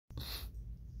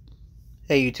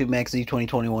Hey YouTube,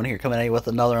 MaxZ2021 here, coming at you with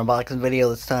another unboxing video.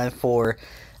 This time for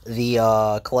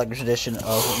the collector's edition of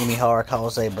Umihara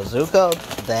Kawase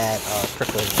BaZooka that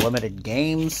Strictly Limited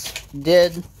Games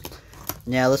did.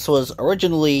 Now, this was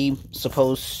originally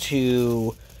supposed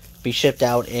to be shipped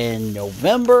out in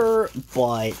November,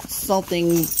 but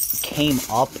something came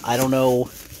up. I don't know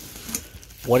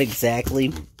what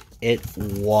exactly it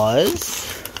was.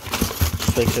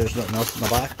 Just make sure there's nothing else in the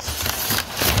box.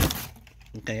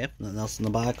 Okay, yep, nothing else in the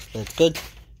box. That's good.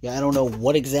 Yeah, I don't know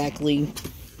what exactly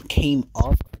came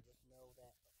up.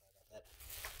 I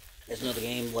just know the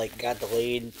game, like, got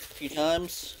delayed a few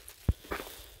times.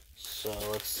 So,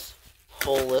 let's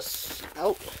pull this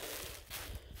out.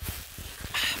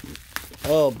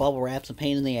 Oh, bubble wrap's a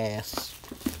pain in the ass.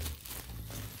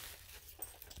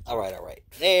 Alright.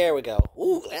 There we go.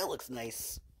 Ooh, that looks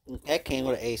nice. That came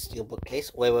with a SteelBook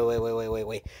case.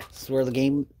 Wait. This is where the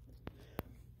game...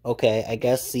 Okay, I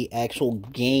guess the actual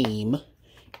game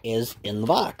is in the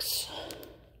box.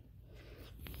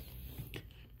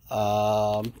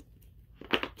 I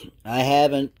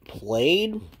haven't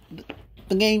played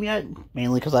the game yet,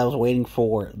 mainly because I was waiting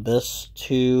for this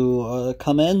to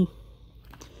come in.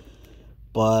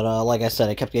 But, like I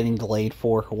said, it kept getting delayed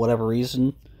for whatever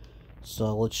reason.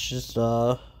 So, let's just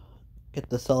get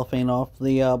the cellophane off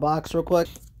the box real quick.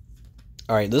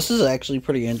 Alright, this is actually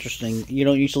pretty interesting. You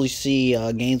don't usually see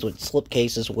games with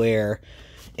slipcases where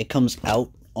it comes out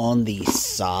on the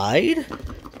side.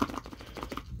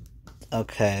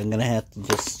 Okay, I'm gonna have to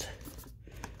just...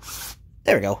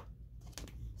 There we go.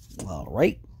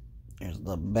 Alright. There's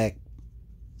the back.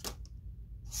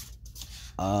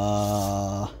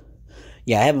 Yeah,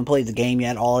 I haven't played the game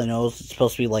yet. All I know is it's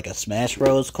supposed to be like a Smash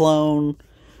Bros. Clone.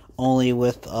 Only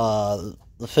with the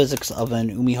physics of an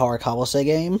Umihara Kawase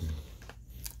game.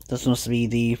 This must be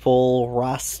the full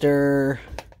roster.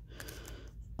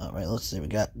 Alright, let's see. We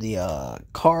got the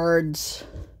cards.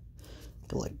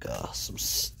 Got like some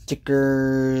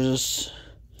stickers.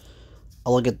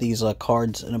 I'll look at these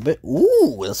cards in a bit.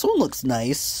 Ooh, this one looks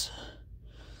nice.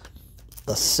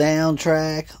 The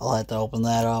soundtrack. I'll have to open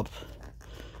that up.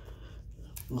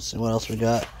 Let's see what else we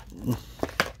got.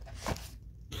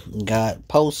 Got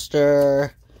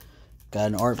poster. Got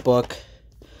an art book.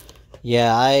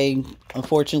 Yeah, I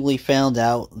unfortunately found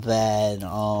out that,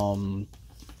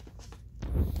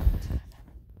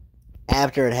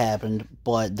 after it happened,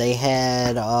 but they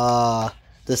had,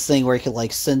 this thing where you could,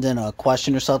 like, send in a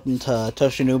question or something to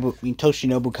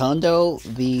Toshinobu Kondo,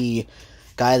 the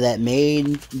guy that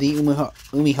made the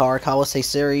Umihara Kawase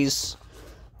series,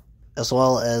 as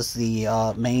well as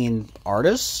the, main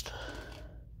artist.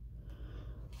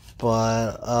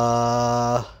 But,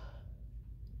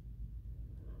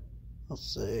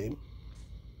 let's see.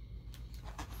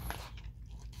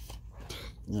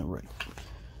 Alright.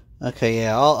 Okay,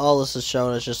 yeah, all this is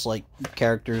showing is just, like,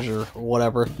 characters or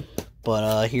whatever.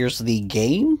 But, here's the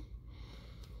game.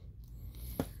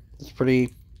 It's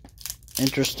pretty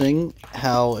interesting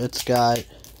how it's got,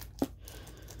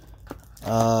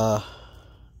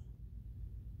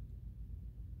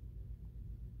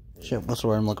 shit, what's the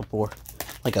word I'm looking for?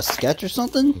 Like a sketch or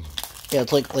something? Yeah,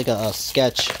 it's like a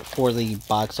sketch for the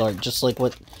box art, just like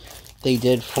what they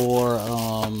did for,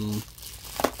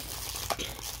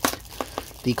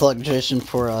 the collector's edition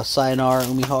for, Sayonara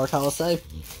Umihara Kawase.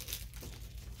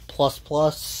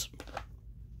 Plus.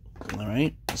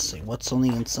 Alright, let's see, what's on the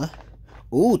inside?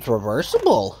 Ooh, it's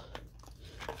reversible.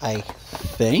 I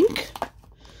think.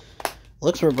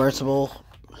 Looks reversible.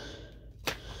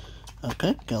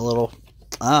 Okay, got a little...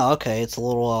 Ah, okay, it's a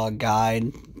little,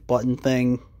 guide button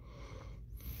thing.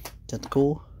 That's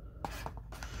cool.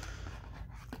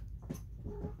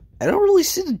 I don't really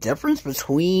see the difference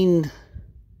between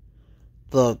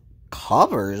the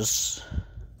covers.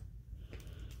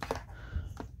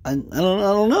 I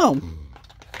don't know.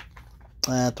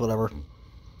 That's whatever.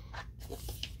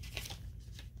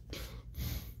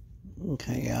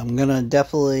 Okay, yeah, I'm gonna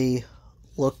definitely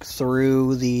look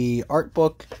through the art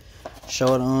book,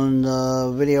 show it on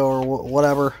the video or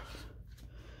whatever.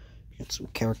 Get some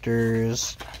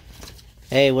characters.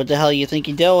 Hey, what the hell you think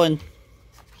you're doing?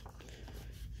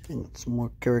 Got some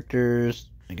more characters.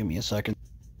 Give me a second.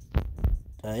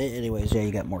 Anyways, yeah,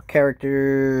 you got more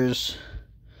characters.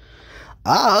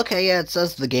 Ah, okay, yeah, it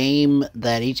says the game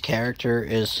that each character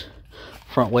is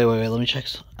from. Wait, let me check.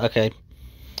 Okay.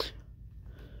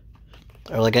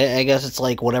 Or, like, I guess it's,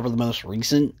 like, whatever the most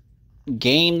recent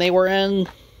game they were in.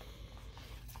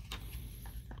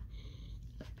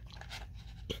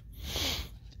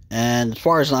 And as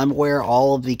far as I'm aware,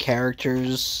 all of the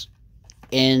characters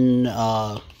in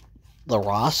the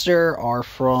roster are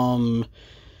from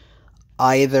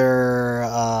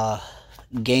either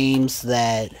games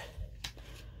that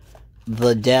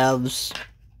the devs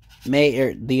made,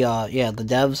 or the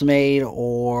devs made,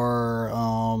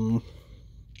 or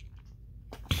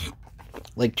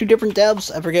like 2 different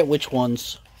devs. I forget which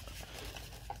ones,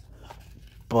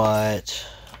 but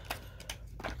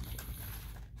I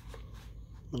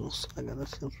got that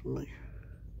sounds familiar.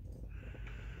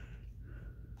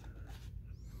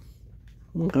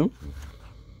 Okay.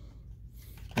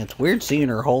 It's weird seeing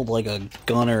her hold like a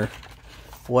gun or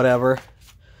whatever,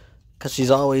 because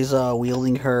she's always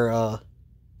wielding her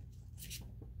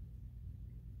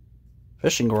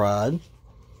fishing rod.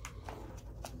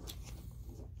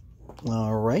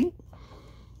 Alright.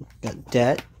 Got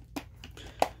that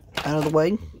out of the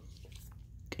way.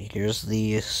 Okay, here's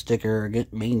the sticker,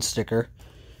 main sticker.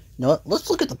 You know what? Let's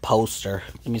look at the poster.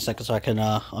 Give me a second so I can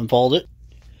unfold it.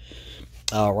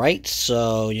 Alright,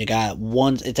 so you got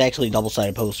one, it's actually a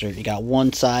double-sided poster. You got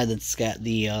one side that's got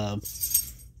the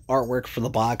artwork for the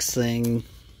box thing,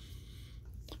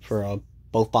 for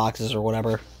both boxes or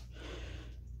whatever.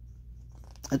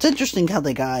 It's interesting how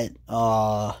they got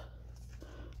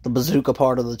the bazooka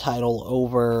part of the title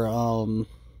over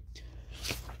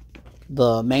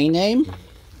the main name.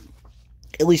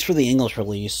 At least for the English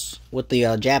release. With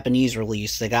the Japanese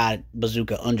release, they got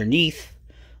bazooka underneath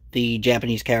the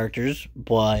Japanese characters,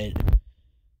 but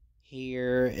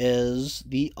here is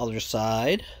the other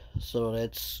side, so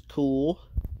that's cool.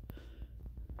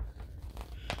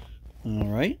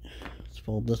 Alright, let's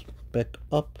fold this back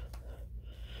up,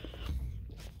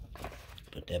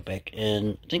 put that back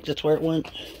in. I think that's where it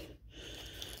went.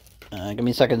 Give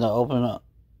me a second to open up.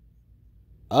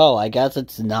 Oh, I guess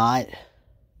it's not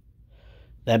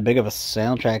that big of a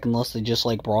soundtrack unless they just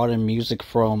like brought in music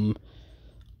from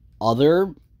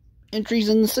other entries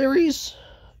in the series.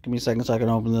 Give me a second so I can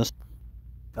open this.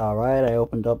 Alright, I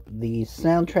opened up the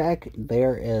soundtrack.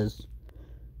 There is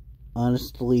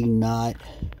honestly not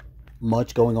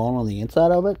much going on the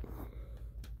inside of it.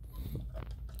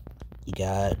 You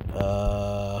got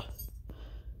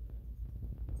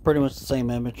pretty much the same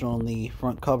image on the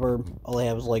front cover. All I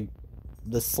have is like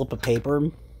this slip of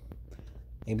paper.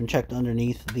 I even checked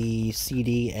underneath the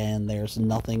CD and there's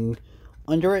nothing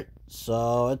under it,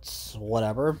 so it's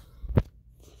whatever.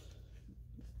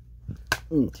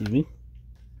 Excuse me.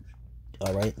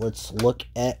 Alright, let's look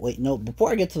at... Wait, no,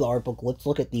 before I get to the art book, let's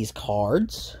look at these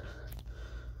cards.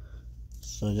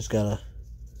 So I just gotta...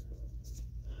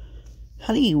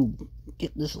 How do you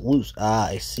get this loose? Ah,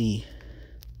 I see.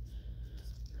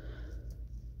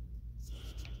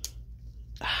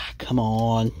 Ah, come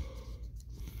on.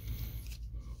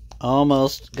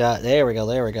 Almost got... There we go,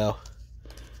 there we go.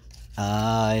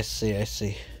 Ah, I see, I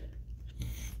see.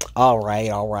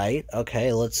 Alright.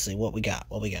 Okay, let's see what we got.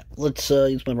 Let's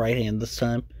use my right hand this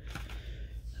time.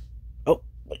 Oh,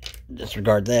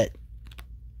 disregard that.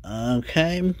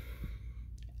 Okay.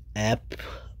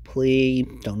 Plea.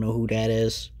 Don't know who that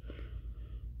is.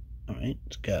 Alright,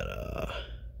 it's got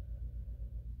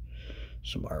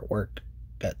some artwork.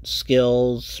 Got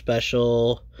skills,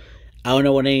 special. I don't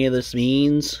know what any of this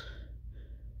means,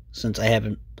 since I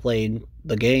haven't played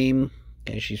the game.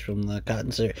 Okay, she's from the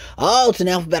Cotton series. Oh, it's in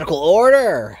alphabetical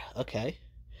order! Okay.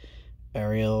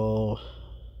 Ariel.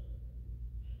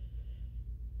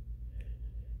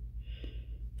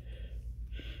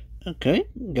 Okay,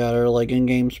 got her, like,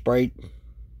 in-game sprite.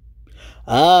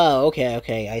 Oh,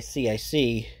 okay, I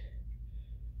see.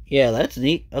 Yeah, that's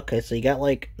neat. Okay, so you got,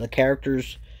 like, the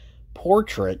character's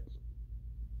portrait.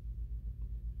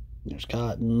 There's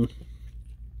Cotton.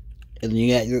 And then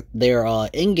you got their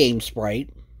in-game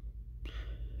sprite.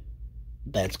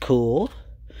 That's cool.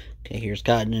 Okay, here's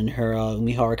Cotton in her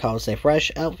Umihara Kawase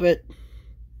Fresh outfit.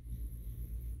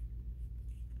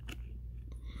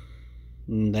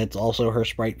 And that's also her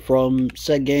sprite from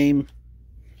said game.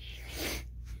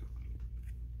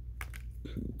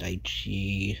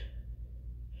 Daichi.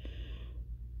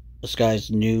 This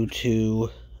guy's new to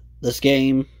this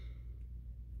game.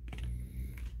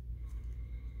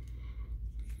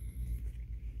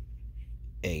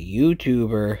 A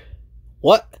YouTuber.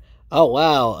 What? Oh,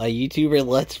 wow. A YouTuber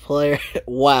Let's Player.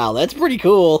 Wow, that's pretty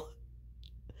cool.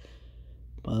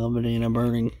 Banana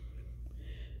burning.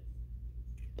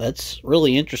 That's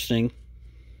really interesting.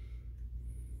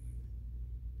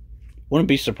 Wouldn't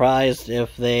be surprised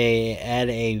if they add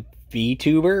a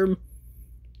VTuber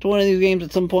to one of these games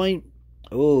at some point.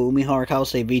 Oh, Umihara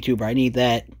Kawase VTuber. I need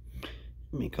that.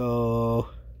 Let me go.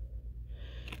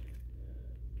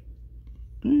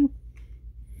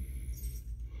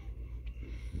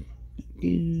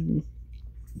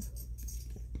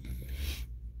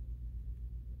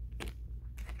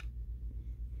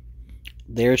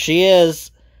 There she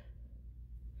is.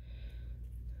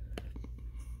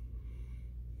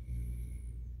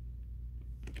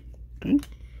 Okay.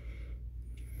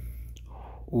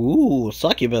 Ooh,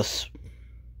 succubus.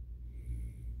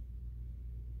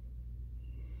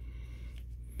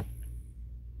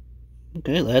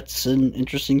 Okay, that's an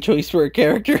interesting choice for a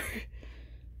character.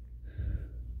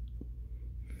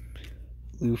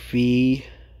 Luffy.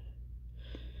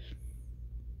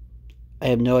 I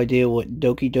have no idea what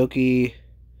Doki Doki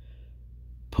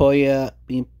Poyatchio.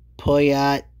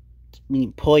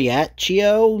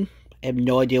 I have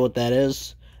no idea what that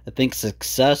is. I think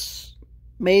Success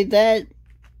made that,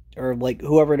 or like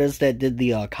whoever it is that did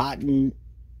the Cotton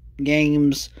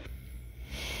games.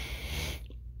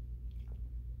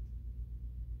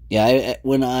 Yeah,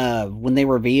 when they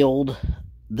revealed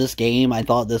this game, I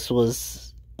thought this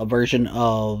was a version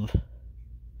of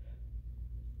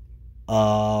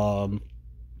Umihara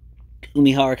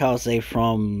Kawase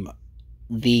from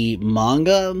the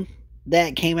manga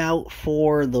that came out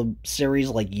for the series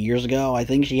like years ago. I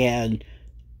think she had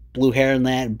blue hair in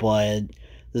that, but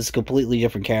this is a completely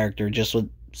different character, just with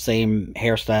same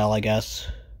hairstyle, I guess.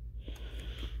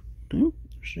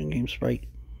 Interesting game sprite.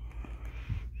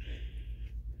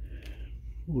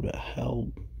 Who the hell?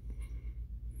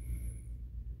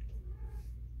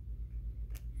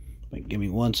 Wait, give me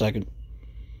 1 second.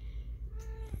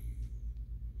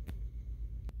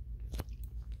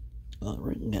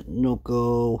 Alright, we got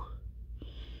Noko.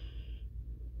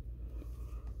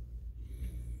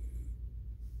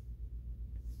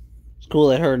 It's cool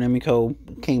that her and Emiko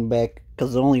came back,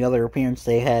 because the only other appearance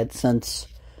they had since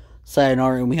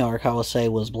Sayonara Umihara Kawase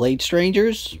was Blade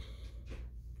Strangers.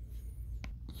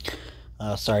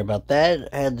 Sorry about that.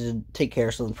 I had to take care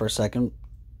of something for a second.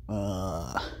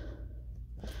 Okay,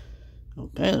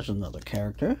 there's another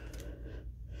character.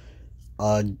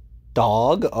 A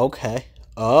dog. Okay.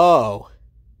 Oh.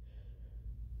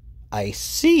 I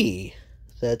see.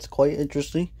 That's quite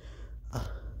interesting.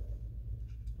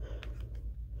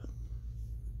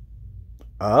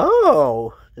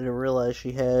 Oh. Didn't realize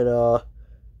she had,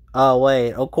 Oh,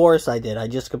 wait. Of course I did. I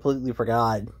just completely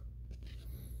forgot.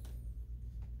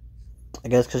 I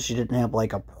guess because she didn't have,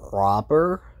 like, a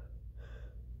proper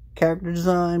character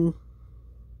design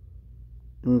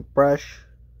and brush.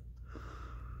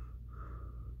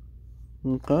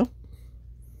 Okay.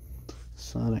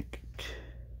 Sonic.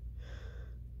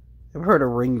 I've heard of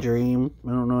Ring Dream. I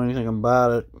don't know anything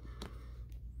about it.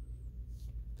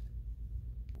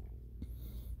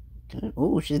 Okay.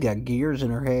 Oh, she's got gears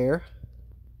in her hair.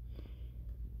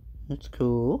 That's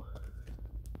cool.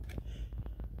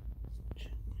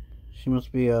 She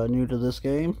must be new to this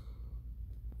game.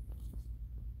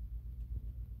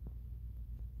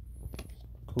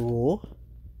 Cool.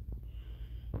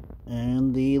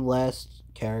 And the last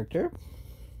character.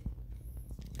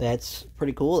 That's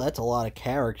pretty cool. That's a lot of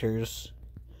characters.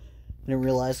 I didn't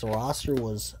realize the roster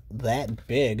was that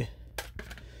big.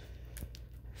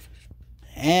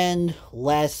 And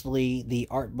lastly, the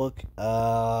art book.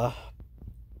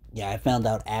 Yeah, I found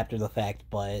out after the fact,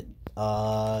 but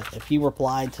if you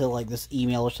replied to like this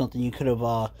email or something, you could have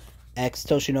asked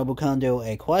Toshinobu Kondo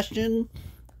a question,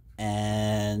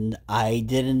 and I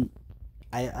didn't.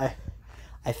 I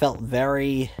felt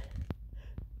very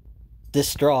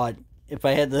distraught, if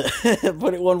I had to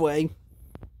put it one way.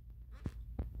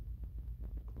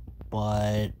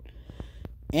 But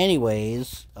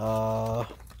anyways, yeah,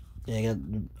 I got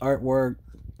artwork,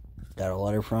 got a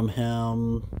letter from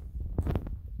him.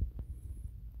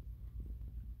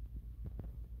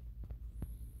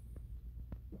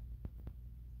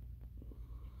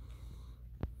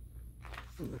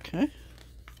 Okay.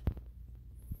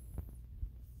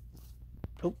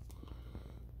 Oh.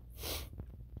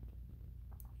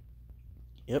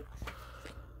 Yep.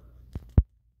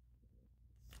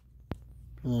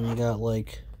 And then you got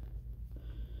like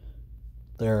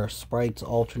their sprites,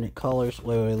 alternate colors.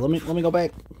 Wait, let me go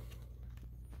back.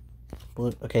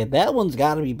 Okay, that one's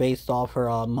got to be based off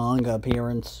her manga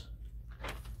appearance.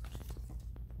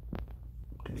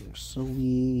 Okay,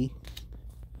 silly.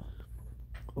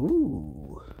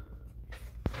 Ooh.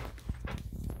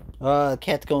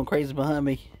 Cat's going crazy behind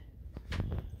me.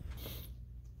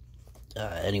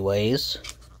 Anyways.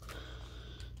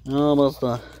 Almost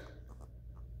done.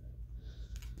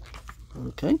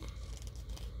 Okay.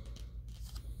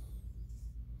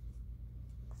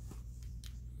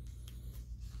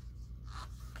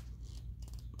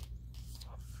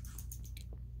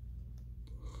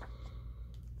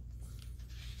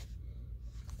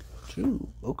 Two.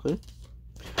 Okay.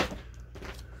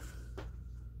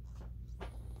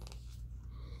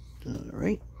 All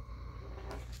right.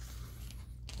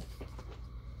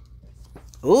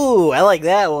 Ooh, I like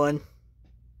that one.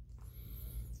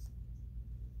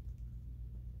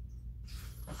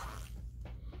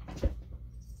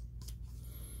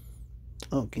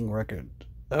 Oh, King Record.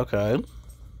 Okay.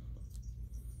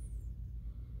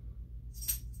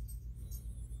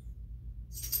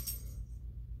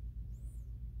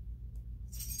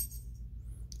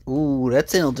 Ooh, that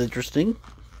sounds interesting.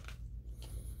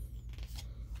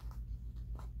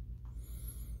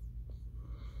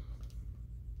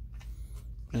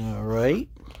 Alright.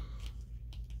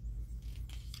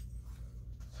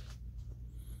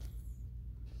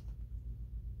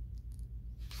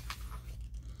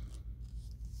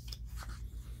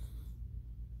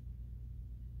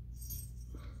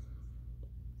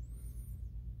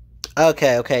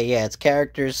 Okay, yeah, it's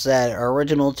characters that are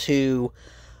original to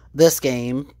this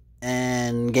game,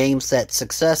 and games that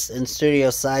Success and Studio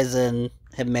Saizen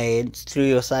have made.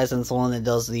 Studio Saizen's the one that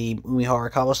does the Umihara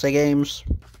Kawase games.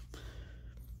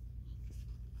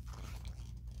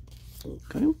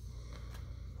 Okay.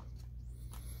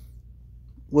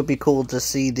 Would be cool to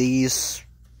see these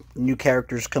new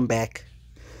characters come back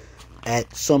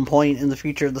at some point in the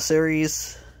future of the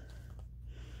series.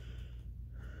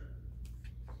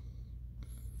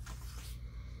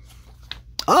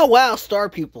 Oh wow, Star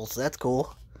Pupils, that's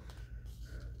cool.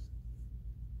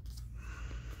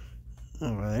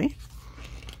 Alright.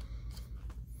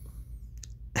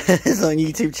 It's on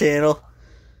YouTube channel.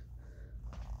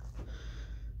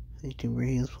 YouTube where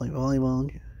he play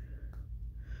volleyball.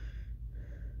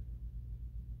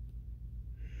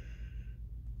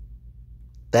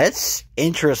 That's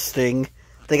interesting.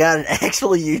 They got an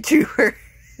actual YouTuber.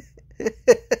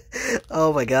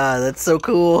 Oh my god, that's so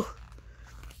cool.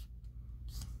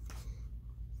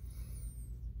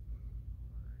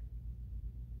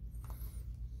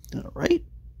 Alright.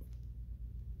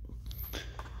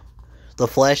 The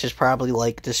Flash is probably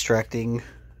like distracting.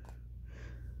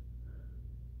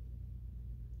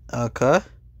 Okay.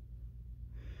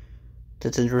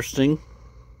 That's interesting.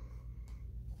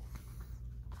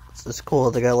 It's cool.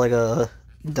 They got like a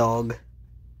dog.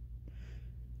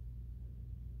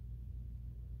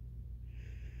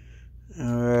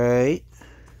 Alright.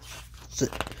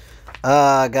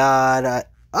 Oh, God.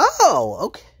 Oh,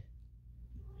 okay.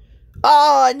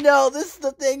 Oh, no. This is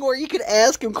the thing where you can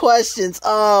ask him questions.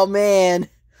 Oh, man.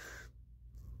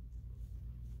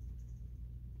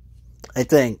 I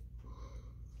think.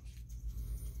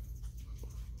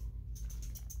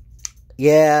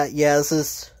 Yeah, this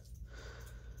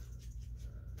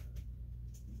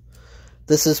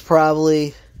is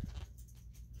probably...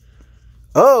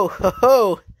 Oh,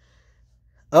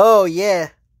 yeah.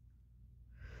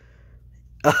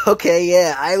 Okay,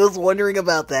 yeah, I was wondering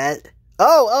about that.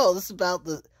 This is about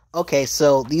the... Okay,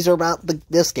 so these are about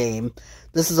this game.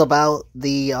 This is about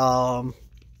the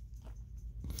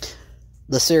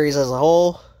series as a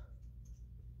whole.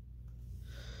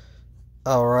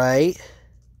 Alright.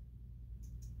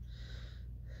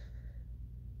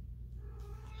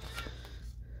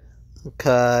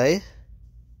 Okay.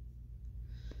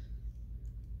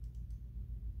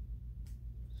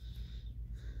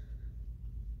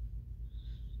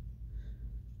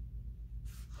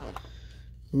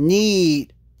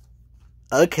 Neat.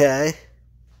 Okay.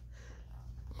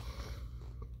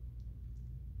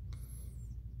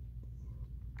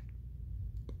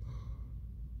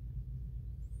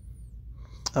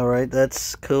 Alright,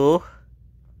 that's cool.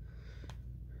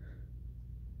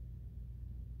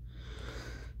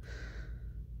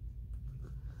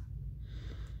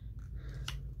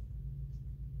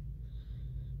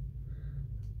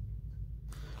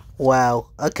 Wow.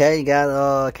 Okay, you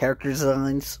got character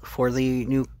designs for the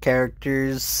new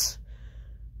characters.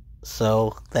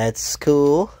 So that's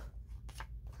cool.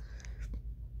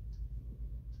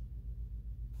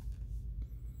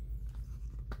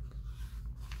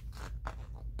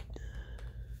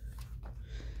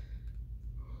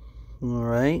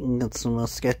 Alright, and got some more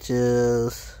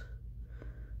sketches.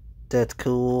 That's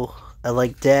cool. I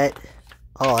like that.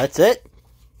 Oh, that's it?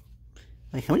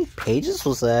 Like, how many pages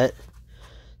was that?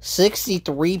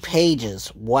 63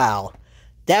 pages. Wow.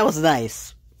 That was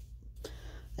nice.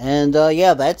 And,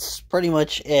 yeah, that's pretty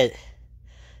much it.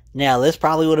 Now, this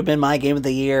probably would have been my game of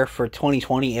the year for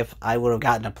 2020 if I would have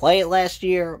gotten to play it last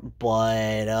year.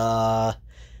 But,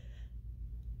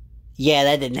 yeah,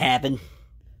 that didn't happen.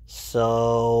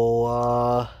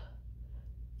 So,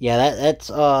 yeah, that's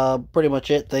pretty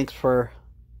much it. Thanks for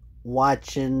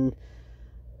watching.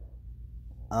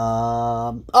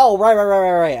 Oh,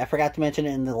 right. I forgot to mention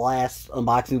it in the last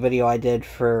unboxing video I did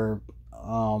for,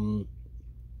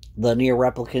 the Near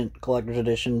Replicant Collector's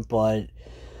Edition, but,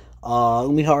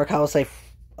 Umihara Kawase,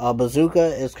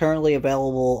 BaZooka is currently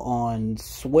available on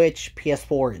Switch,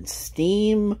 PS4, and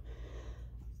Steam.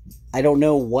 I don't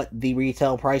know what the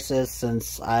retail price is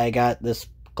since I got this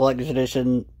collector's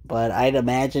edition, but I'd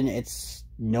imagine it's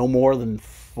no more than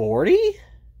 40?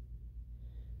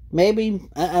 Maybe?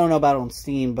 I don't know about on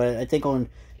Steam, but I think on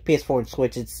PS4 and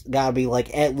Switch it's gotta be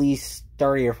like at least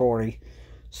 30 or 40.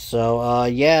 So,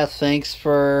 yeah, thanks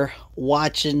for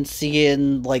watching,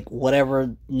 seeing, like,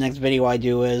 whatever next video I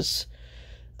do is.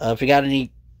 If you got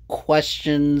any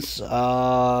questions,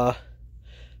 feel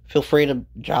free to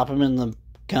drop them in the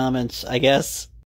comments, I guess.